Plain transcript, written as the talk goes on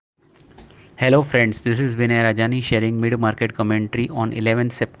Hello friends, this is Vinay Rajani sharing mid-market commentary on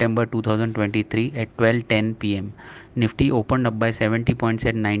 11th September 2023 at 12:10 p.m. Nifty opened up by 70 points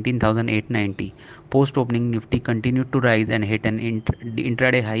at 19,890. Post-opening Nifty continued to rise and hit an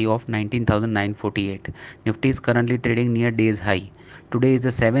intraday high of 19,948. Nifty is currently trading near day's high. Today is the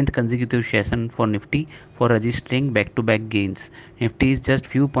 7th consecutive session for Nifty for registering back-to-back gains. Nifty is just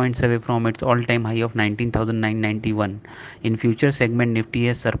few points away from its all-time high of 19,991. In future segment, Nifty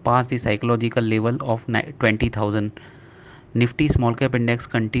has surpassed the psychological level of 20,000. Nifty small cap index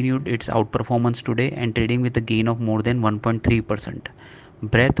continued its outperformance today and trading with a gain of more than 1.3%.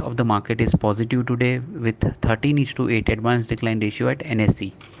 Breadth of the market is positive today with 13:8 advanced decline ratio at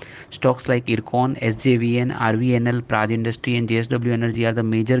NSE. Stocks like Ircon, SJVN, RVNL, Praj Industry and JSW Energy are the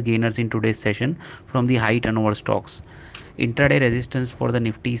major gainers in today's session from the high turnover stocks. Intraday resistance for the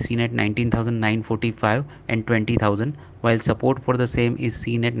Nifty is seen at 19,945 and 20,000, while support for the same is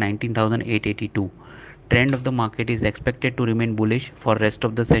seen at 19,882. Trend of the market is expected to remain bullish for rest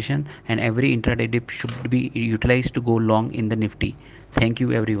of the session and every intraday dip should be utilized to go long in the Nifty. Thank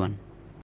you everyone.